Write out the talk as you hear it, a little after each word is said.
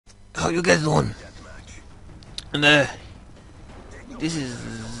How you guys doing? And this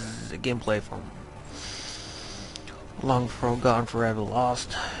is a gameplay from Long Gone Forever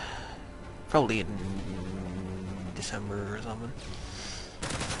Lost. Probably in December or something.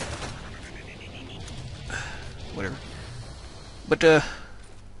 Whatever. But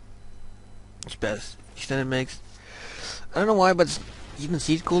it's best. Extended mix. I don't know why, but you can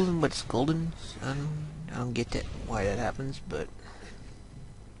see it's golden, but it's golden. I don't get that, why that happens, but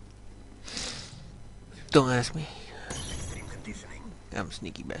don't ask me. I'm a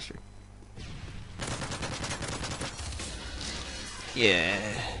sneaky bastard. Yeah,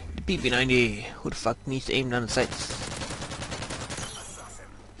 the PP90. Who the fuck needs to aim down the sights?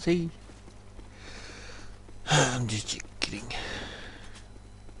 See? I'm just kidding.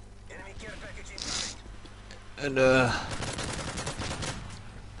 And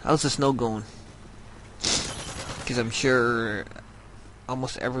how's the snow going? Because I'm sure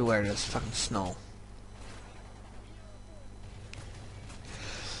almost everywhere there's fucking snow.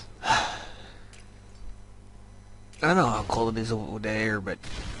 I don't know how cold it is over there, but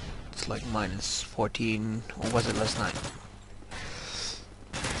it's like minus 14, or was it last night?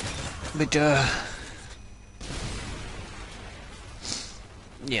 But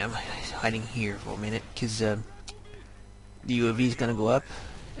yeah, I'm hiding here for a minute, because the UAV is gonna go up,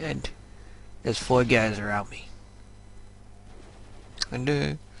 and there's 4 guys around me. And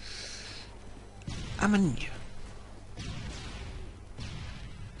I'm a ninja.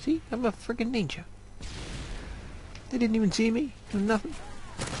 See, I'm a freaking ninja. They didn't even see me. Nothing.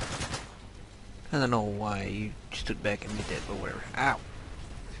 I don't know why you stood back and did that, but whatever. Ow.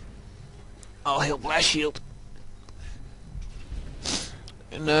 All hail blast shield.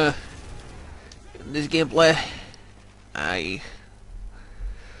 And in this gameplay, I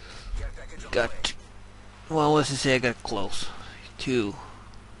got, well, let's just say I got close to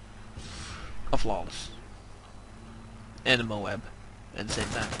a flawless and a Moab at the same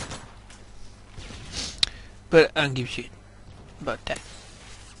time. But I don't give a shit about that.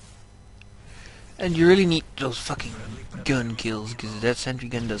 And you really need those fucking gun kills, because that sentry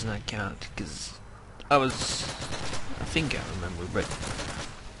gun does not count. Because I think I remember, but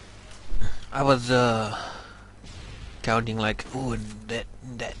I was counting like, oh, that,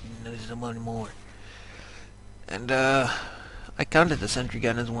 there's so many more. And I counted the sentry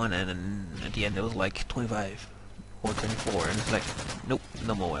gun as one, and then at the end it was like 25 or 24, and it's like, nope,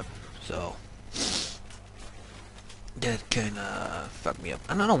 no more weapon. So that kinda fucked me up.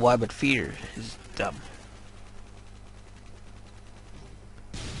 I don't know why, but fear is dumb.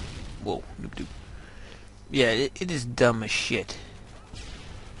 Whoa, noop doop. Yeah, it is dumb as shit.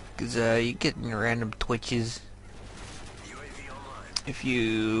 Cause you get random twitches. If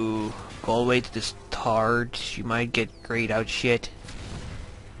you go all the way to the start, you might get grayed out shit.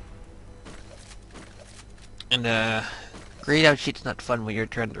 And grayed out shit's not fun when you're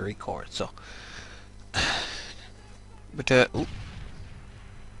trying to record, so. But ooh.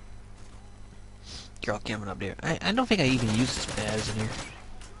 You're all camping up there. I don't think I even use this Spaz in here.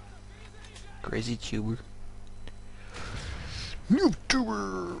 Crazy tuber. Noob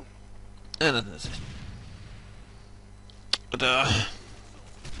tuber. And nothing is. But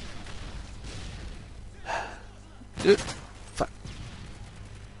dude, fuck.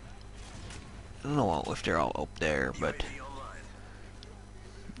 I don't know if they're all up there, but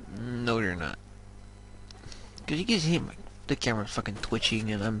no, they're not. Cause you can see the camera's fucking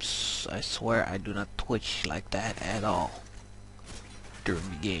twitching, and I swear I do not twitch like that at all during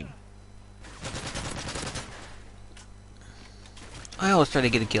the game. I always try to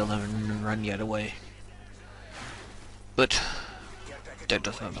get a kill and run the other way, but that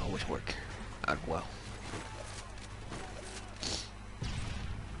does not always work out well.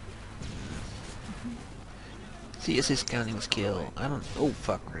 See, this is counting as kill. I don't. Oh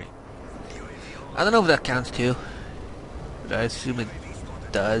fuck, right. I don't know if that counts too, but I assume it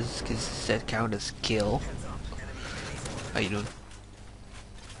does, because it said count as kill. How you doing?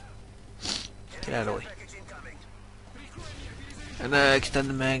 Get out of the way. And extend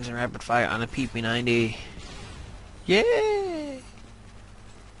the mags and rapid fire on a PP90. Yay!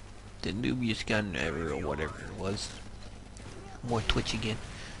 The newbiest gun ever, or whatever it was. More twitch again.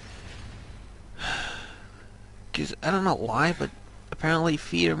 Because I don't know why, but apparently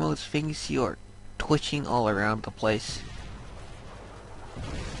feeder modes thinks you're twitching all around the place,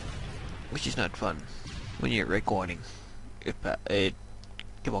 which is not fun when you're recording. If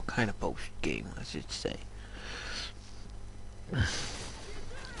what kind of post game, I should say.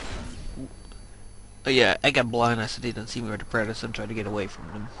 Oh yeah, I got blind. I said they didn't see me with the predators and tried to get away from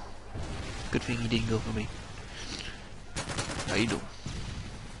them. Good thing he didn't go for me. How you doing?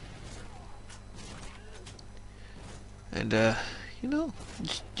 and you know,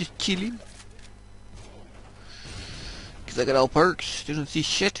 just chilling. Cause I got all perks, didn't see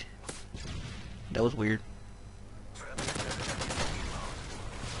shit. That was weird.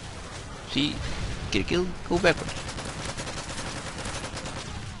 See, get a kill, go backwards.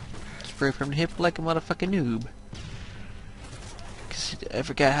 Spray from the hip like a motherfucking noob. Cause I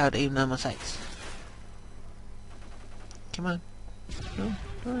forgot how to aim on my sights. Come on. No?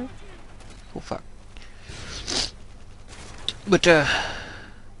 Alright. Oh fuck. But I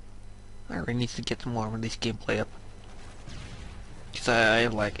really need to get some more of this gameplay up. Cause I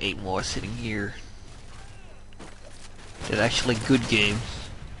have like 8 more sitting here. They're actually good games.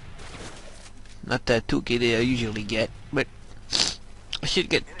 Not that 2K that I usually get, but I should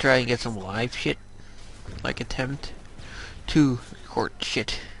try and get some live shit. Like attempt to record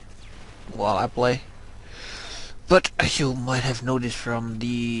shit while I play. But as you might have noticed from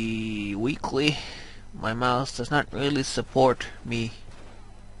the weekly, my mouse does not really support me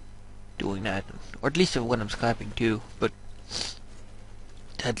doing that. Or at least when I'm Skyping too, but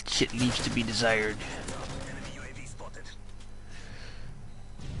that shit leaves to be desired.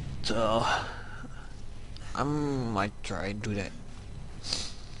 So I might try and do that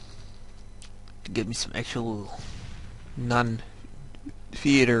to get me some actual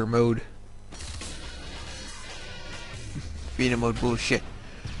non-theater mode. Theater mode bullshit.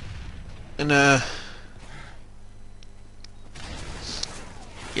 And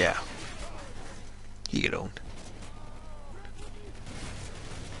yeah. You get owned.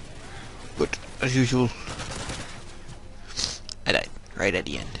 But as usual, I died right at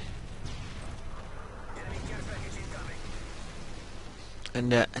the end.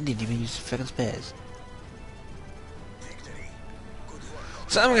 And I didn't even use the fucking spares.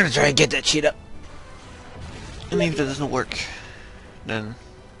 So I'm gonna try and get that shit up. And if that doesn't work, then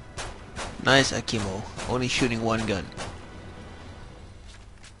nice Akimo, only shooting one gun.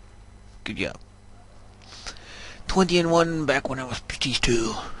 Good job. 20 and 1 back when I was Prestige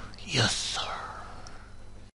 2. Yes, sir.